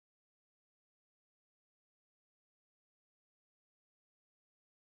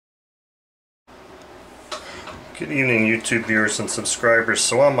Good evening, YouTube viewers and subscribers.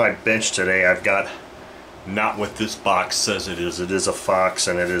 So on my bench today I've got not what this box says it is. It is a Fox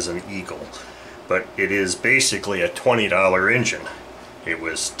and it is an Eagle. But it is basically a $20 engine. It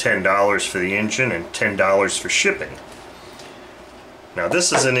was $10 for the engine and $10 for shipping. Now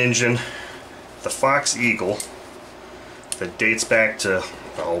this is an engine, the Fox Eagle, that dates back to,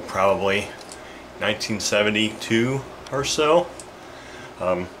 probably 1972 or so.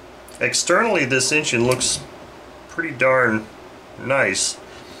 Externally this engine looks pretty darn nice.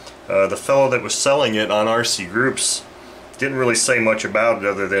 The fellow that was selling it on RC Groups didn't really say much about it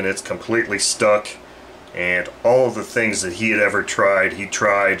other than it's completely stuck, and all of the things that he had ever tried, he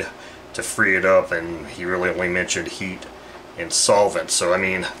tried to free it up, and he really only mentioned heat and solvent. So I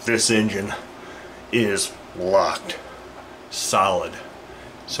mean, this engine is locked solid.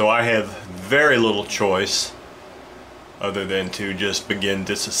 So I have very little choice other than to just begin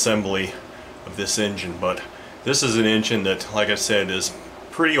disassembly of this engine. But this is an engine that, like I said, is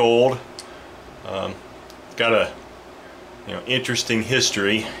pretty old. Got a interesting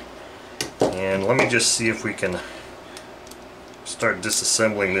history, and let me just see if we can start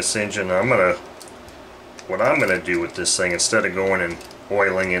disassembling this engine. What I'm gonna do with this thing, instead of going and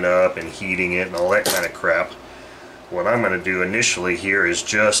oiling it up and heating it and all that kind of crap, what I'm gonna do initially here is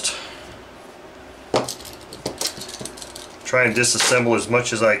just try and disassemble as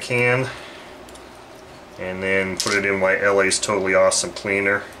much as I can, and then put it in my LA's Totally Awesome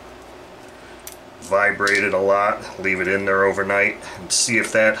cleaner, vibrate it a lot, leave it in there overnight, and see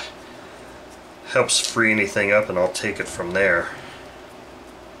if that helps free anything up, and I'll take it from there.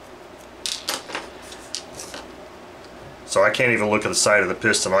 So I can't even look at the side of the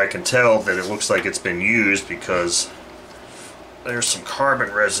piston. I can tell that it looks like it's been used because there's some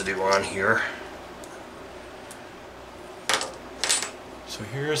carbon residue on here. So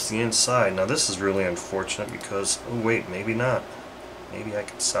here's the inside. Now this is really unfortunate because, oh wait, maybe not. Maybe I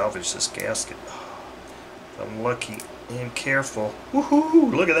can salvage this gasket. If I'm lucky and careful.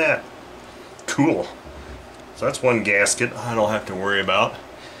 Woohoo! Look at that. Cool. So that's one gasket I don't have to worry about.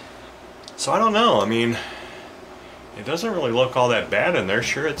 So I don't know. I mean, it doesn't really look all that bad in there.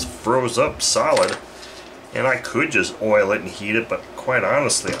 Sure, it's froze up solid, and I could just oil it and heat it, but quite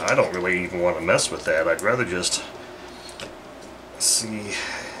honestly, I don't really even want to mess with that. I'd rather just see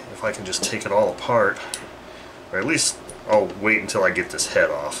if I can just take it all apart, or at least I'll wait until I get this head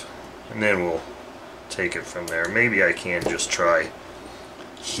off, and then we'll take it from there. Maybe I can just try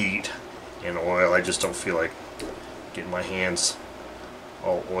heat and oil. I just don't feel like getting my hands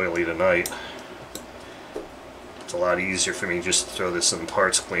all oily tonight. It's a lot easier for me just to throw this in the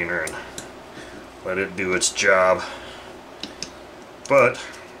parts cleaner and let it do its job. But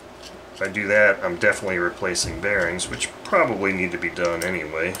if I do that, I'm definitely replacing bearings, which probably need to be done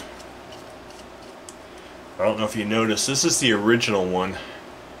anyway. I don't know if you noticed, this is the original one.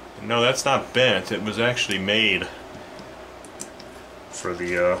 No, that's not bent. It was actually made for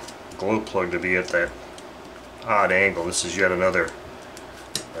the glow plug to be at that odd angle. This is yet another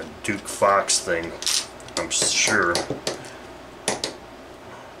Duke Fox thing, I'm sure.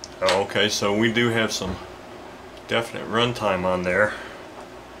 Oh, okay, so we do have some definite runtime on there.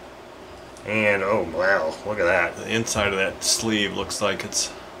 And oh wow, look at that. The inside of that sleeve looks like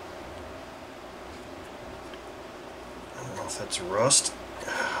it's, I don't know if that's rust.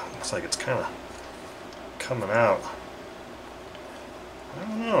 Looks like it's kind of coming out. I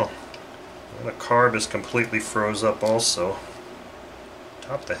don't know. And the carb is completely froze up also.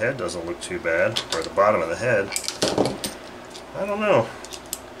 Top of the head doesn't look too bad, or the bottom of the head. I don't know.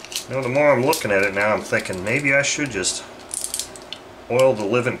 The more I'm looking at it now, I'm thinking maybe I should just oil the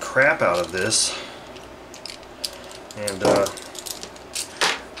living crap out of this and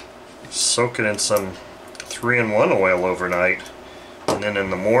soak it in some 3-in-1 oil overnight, and then in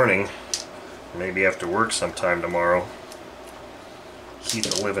the morning, maybe after work sometime tomorrow, heat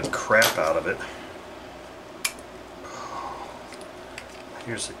the living crap out of it.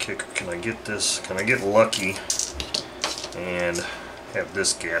 Here's the kicker. Can I get this? Can I get lucky and have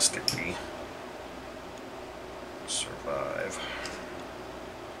this gasket be survive?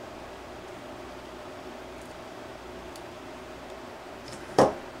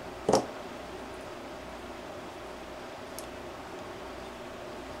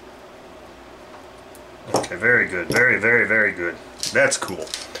 Okay, very good. Very, very, very good. That's cool.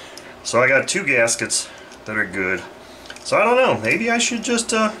 So I got two gaskets that are good. So I don't know, maybe I should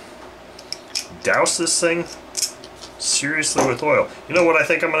just douse this thing seriously with oil. You know what I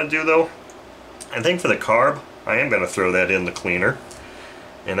think I'm going to do though? I think for the carb, I am going to throw that in the cleaner,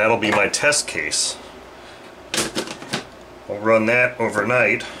 and that'll be my test case. I'll run that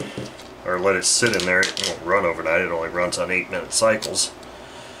overnight or let it sit in there. It won't run overnight. It only runs on 8-minute cycles.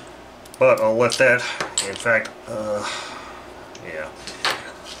 But I'll let that, in fact, yeah,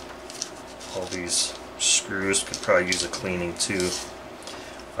 all these screws could probably use a cleaning too.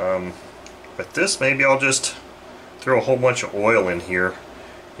 But this, maybe I'll just throw a whole bunch of oil in here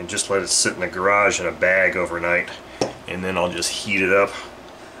and just let it sit in the garage in a bag overnight, and then I'll just heat it up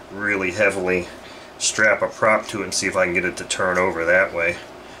really heavily, strap a prop to it, and see if I can get it to turn over that way.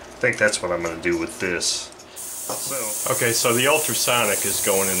 I think that's what I'm going to do with this. Okay, so the ultrasonic is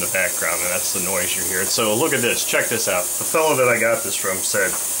going in the background, and that's the noise you're hearing. So look at this, check this out. The fellow that I got this from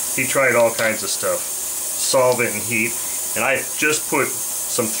said he tried all kinds of stuff, solvent and heat, and I just put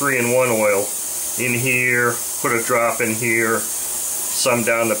some 3-in-1 oil in here, put a drop in here, some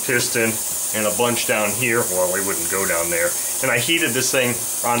down the piston, and a bunch down here. Well, it wouldn't go down there. And I heated this thing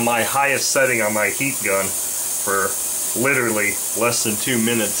on my highest setting on my heat gun for literally less than 2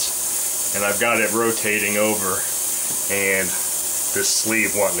 minutes. And I've got it rotating over, and this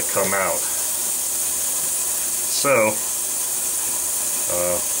sleeve wanting to come out. So,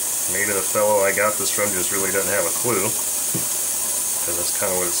 maybe the fellow I got this from just really doesn't have a clue, because that's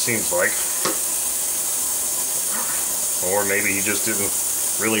kind of what it seems like. Or maybe he just didn't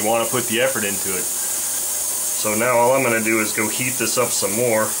really want to put the effort into it. So now all I'm going to do is go heat this up some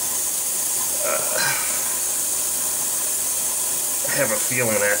more. I have a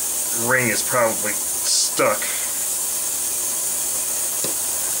feeling that ring is probably stuck.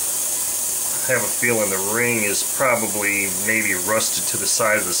 I have a feeling the ring is probably maybe rusted to the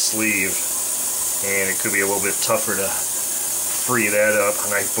side of the sleeve, and it could be a little bit tougher to free that up.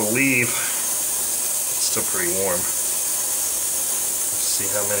 And I believe it's still pretty warm. Let's see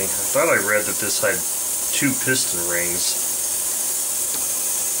how many. I thought I read that this had 2 piston rings.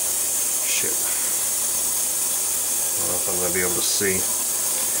 Shit. I don't know if I'm going to be able to see.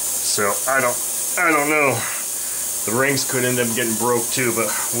 So I don't know. The rings could end up getting broke too,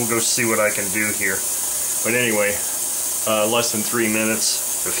 but we'll go see what I can do here. But anyway, less than 3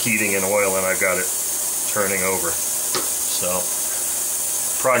 minutes of heating and oil, and I've got it turning over. So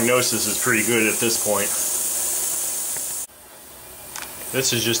prognosis is pretty good at this point.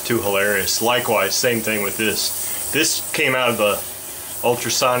 This is just too hilarious. Likewise, same thing with this. This came out of the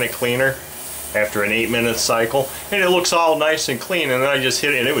ultrasonic cleaner after an 8-minute cycle, and it looks all nice and clean, and then I just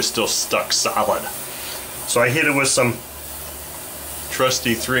hit it and it was still stuck solid. So I hit it with some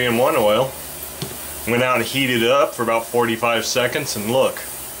trusty 3-in-1 oil, went out and heated it up for about 45 seconds, and look,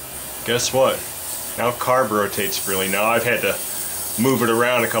 guess what? Now carb rotates freely. Now I've had to move it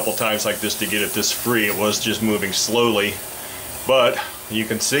around a couple times like this to get it this free. It was just moving slowly, but you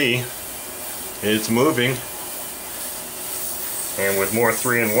can see it's moving, and with more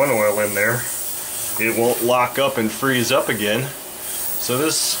 3-in-1 oil in there, it won't lock up and freeze up again. So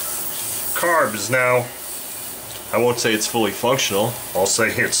this carb is now, I won't say it's fully functional, I'll say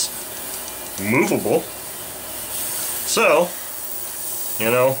it's movable. So,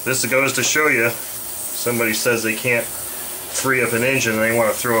 you know, this goes to show you, somebody says they can't free up an engine and they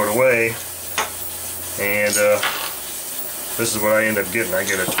want to throw it away, and this is what I end up getting. I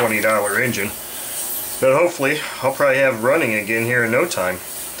get a $20 engine that hopefully I'll probably have running again here in no time.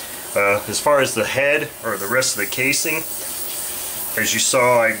 As far as the head or the rest of the casing, as you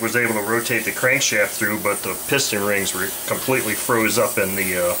saw, I was able to rotate the crankshaft through, but the piston rings were completely froze up in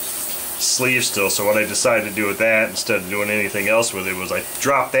the sleeve still. So what I decided to do with that, instead of doing anything else with it, was I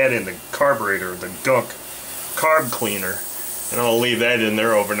dropped that in the carburetor, the gunk carb cleaner, and I'll leave that in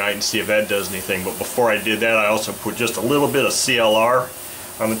there overnight and see if that does anything. But before I did that, I also put just a little bit of CLR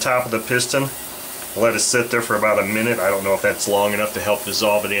on the top of the piston. Let it sit there for about a minute. I don't know if that's long enough to help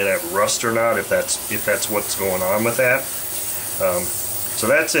dissolve any of that rust or not, if that's what's going on with that. So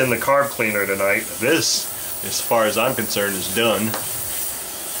that's in the carb cleaner tonight. This, as far as I'm concerned, is done.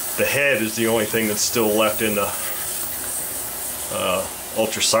 The head is the only thing that's still left in the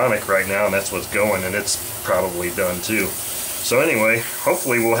ultrasonic right now, and that's what's going, and it's probably done too. So anyway,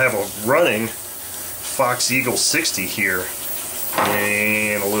 hopefully we'll have a running Fox Eagle 60 here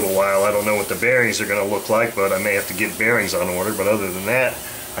in a little while. I don't know what the bearings are going to look like, but I may have to get bearings on order. But other than that,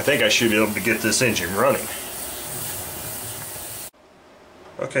 I think I should be able to get this engine running.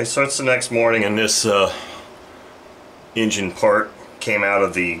 Okay, so it's the next morning, and this engine part came out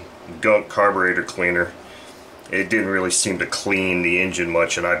of the gunk carburetor cleaner. It didn't really seem to clean the engine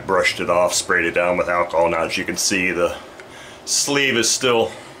much, and I brushed it off, sprayed it down with alcohol. Now, as you can see, the sleeve is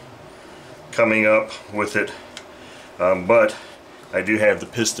still coming up with it, but I do have the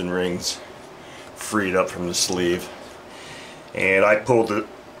piston rings freed up from the sleeve, and I pulled the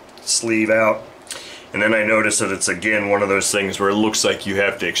sleeve out, And then I noticed that it's again one of those things where it looks like you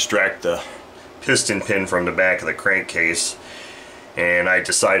have to extract the piston pin from the back of the crankcase. And I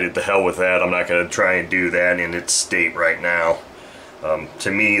decided to hell with that. I'm not going to try and do that in its state right now.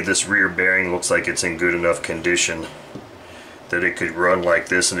 To me, this rear bearing looks like it's in good enough condition that it could run like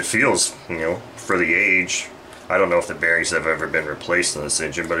this, and it feels, you know, for the age, I don't know if the bearings have ever been replaced in this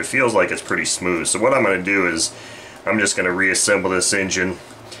engine, but it feels like it's pretty smooth. So what I'm going to do is I'm just going to reassemble this engine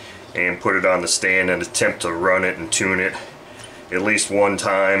and put it on the stand and attempt to run it and tune it at least one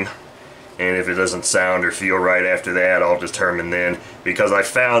time, and if it doesn't sound or feel right after that, I'll determine then, because I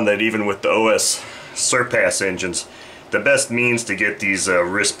found that even with the OS Surpass engines, the best means to get these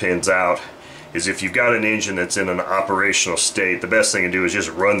wrist pins out is if you've got an engine that's in an operational state, the best thing to do is just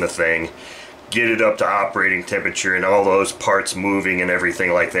run the thing, get it up to operating temperature and all those parts moving and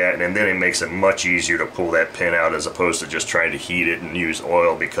everything like that, and then it makes it much easier to pull that pin out as opposed to just trying to heat it and use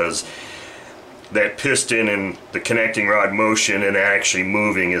oil, because that piston and the connecting rod motion and actually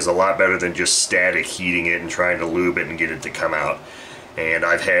moving is a lot better than just static heating it and trying to lube it and get it to come out. And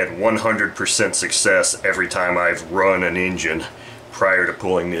I've had 100% success every time I've run an engine prior to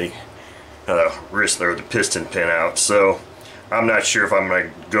pulling the wrist or the piston pin out. So I'm not sure if I'm going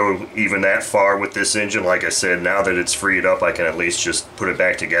to go even that far with this engine. Like I said, now that it's freed up, I can at least just put it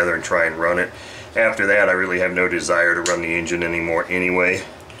back together and try and run it. After that, I really have no desire to run the engine anymore anyway.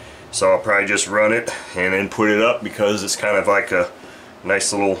 So I'll probably just run it and then put it up, because it's kind of like a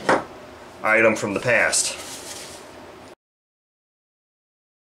nice little item from the past.